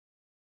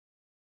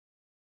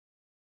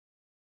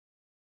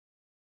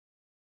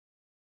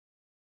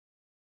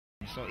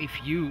So if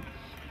you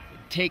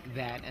take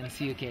that and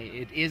see, okay,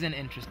 it is an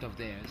interest of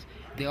theirs.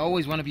 They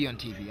always want to be on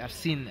TV. I've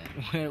seen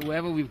that.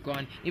 Wherever we've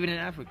gone, even in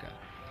Africa,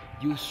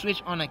 you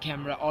switch on a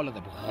camera, all of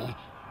them,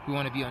 we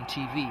want to be on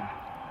TV.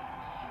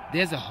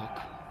 There's a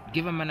hook.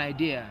 Give them an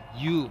idea.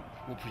 You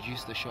will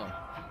produce the show.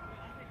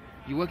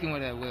 You're working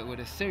with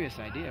a serious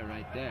idea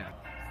right there.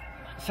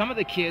 Some of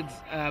the kids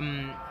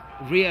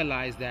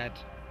realize that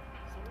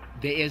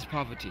there is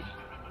poverty.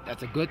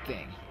 That's a good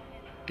thing.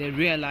 They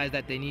realize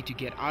that they need to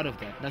get out of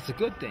that. That's a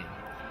good thing.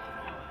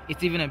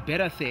 It's even a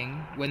better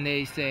thing when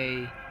they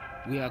say,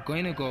 we are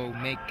going to go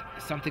make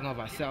something of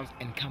ourselves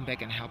and come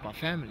back and help our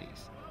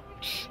families.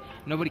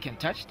 Nobody can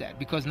touch that,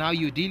 because now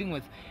you're dealing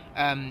with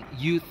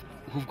youth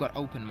who've got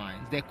open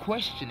minds. They're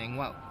questioning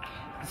what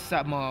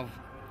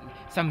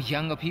some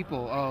younger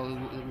people, or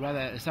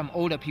rather some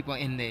older people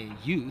in their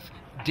youth,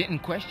 didn't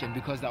question,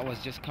 because that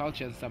was just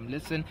culture. And some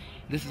listen,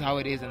 this is how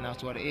it is and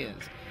that's what it is.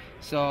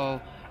 So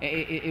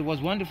it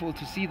was wonderful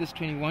to see this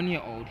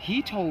 21-year-old.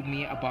 He told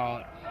me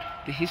about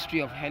the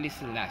history of Haile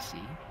Selassie,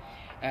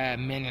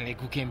 Menelik,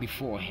 who came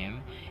before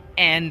him,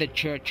 and the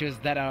churches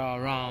that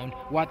are around,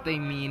 what they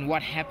mean,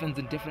 what happens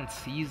in different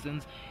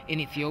seasons in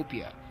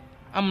Ethiopia.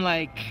 I'm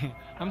like,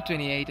 I'm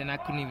 28 and I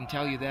couldn't even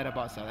tell you that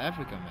about South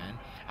Africa,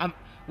 man.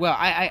 Well,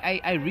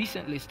 I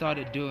recently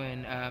started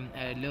doing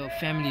a little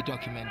family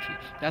documentary.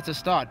 That's a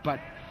start.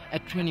 But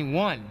at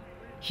 21,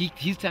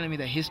 he's telling me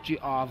the history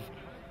of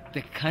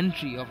the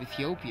country of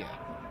Ethiopia.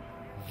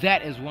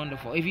 That is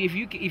wonderful. If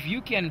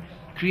you can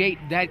create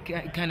that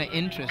kind of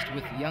interest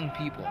with young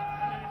people,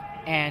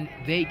 and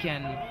they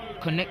can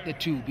connect the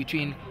two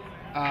between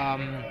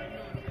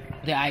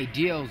the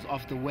ideals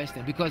of the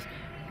Western, because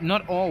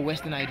not all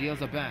Western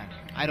ideals are bad.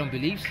 I don't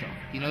believe so.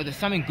 There's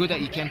something good that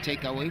you can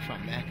take away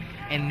from that,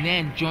 and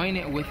then join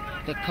it with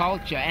the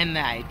culture and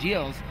the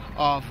ideals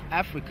of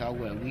Africa,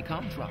 where we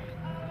come from.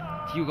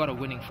 You got a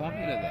winning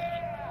formula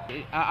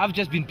there. I've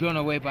just been blown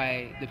away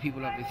by the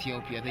people of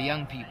Ethiopia, the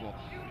young people,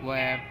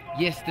 where,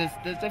 yes,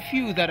 there's a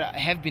few that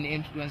have been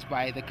influenced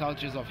by the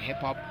cultures of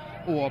hip-hop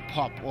or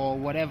pop or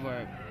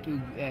whatever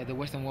the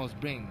Western worlds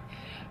bring.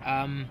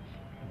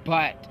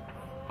 But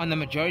on the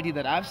majority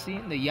that I've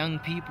seen, the young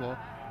people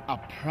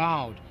are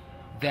proud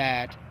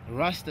that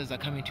Rastas are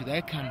coming to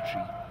their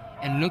country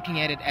and looking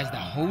at it as the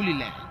Holy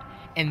Land,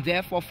 and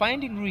therefore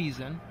finding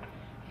reason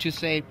to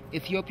say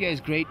Ethiopia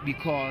is great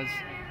because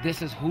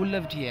this is who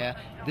lived here,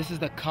 this is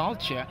the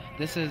culture,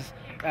 this is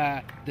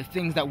the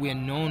things that we're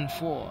known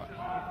for,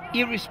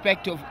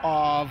 irrespective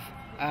of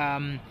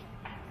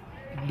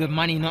the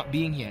money not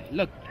being here.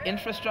 Look,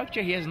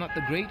 infrastructure here is not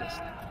the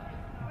greatest,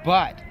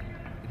 but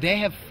they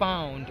have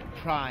found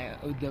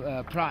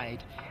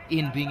pride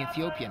in being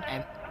Ethiopian.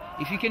 And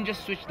if you can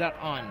just switch that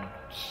on,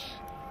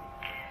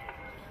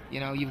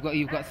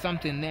 you've got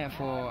something there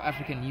for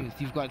African youth.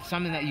 You've got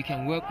something that you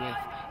can work with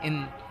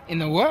in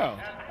the world.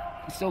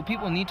 So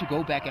people need to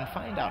go back and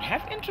find out,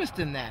 have interest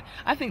in that.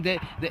 I think that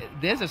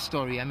there's a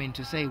story,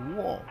 to say,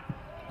 whoa,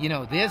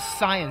 there's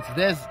science,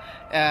 there's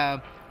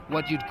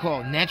what you'd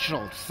call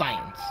natural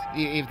science,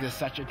 if there's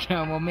such a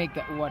term. We'll make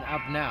that one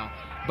up now.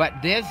 But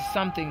there's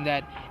something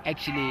that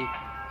actually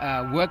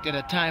worked at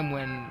a time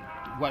when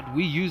what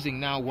we're using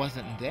now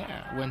wasn't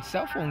there, when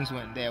cell phones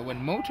weren't there,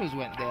 when motors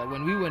weren't there,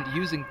 when we weren't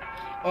using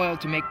oil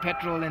to make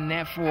petrol and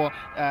therefore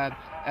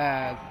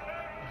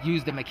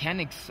use the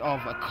mechanics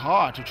of a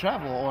car to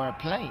travel or a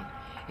plane.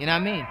 You know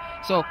what I mean?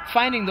 So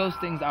finding those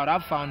things out,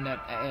 I've found that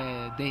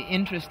they're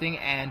interesting,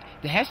 and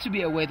there has to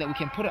be a way that we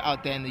can put it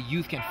out there and the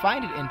youth can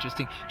find it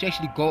interesting to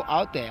actually go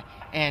out there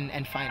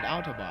and find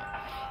out about.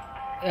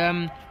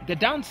 The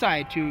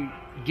downside to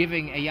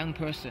giving a young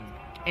person,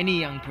 any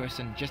young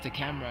person, just a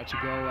camera to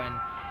go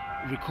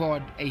and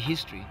record a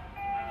history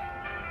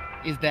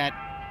is that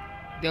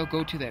they'll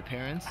go to their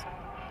parents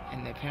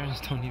and their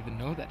parents don't even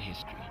know that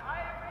history.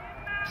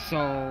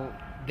 So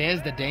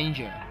there's the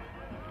danger.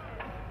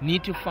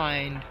 Need to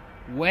find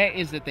where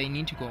is it they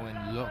need to go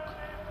and look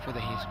for the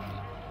history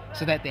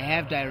so that they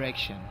have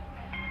direction.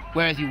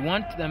 Whereas you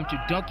want them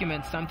to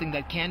document something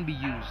that can be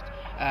used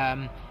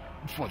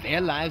for their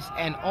lives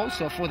and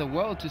also for the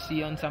world to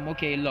see on some,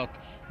 okay, look,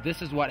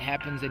 this is what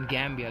happens in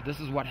Gambia, this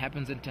is what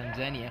happens in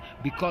Tanzania,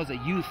 because the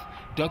youth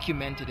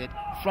documented it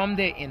from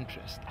their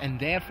interest, and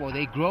therefore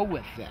they grow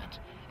with that.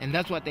 And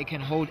that's what they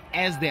can hold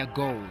as their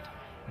gold,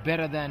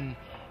 better than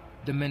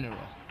the mineral.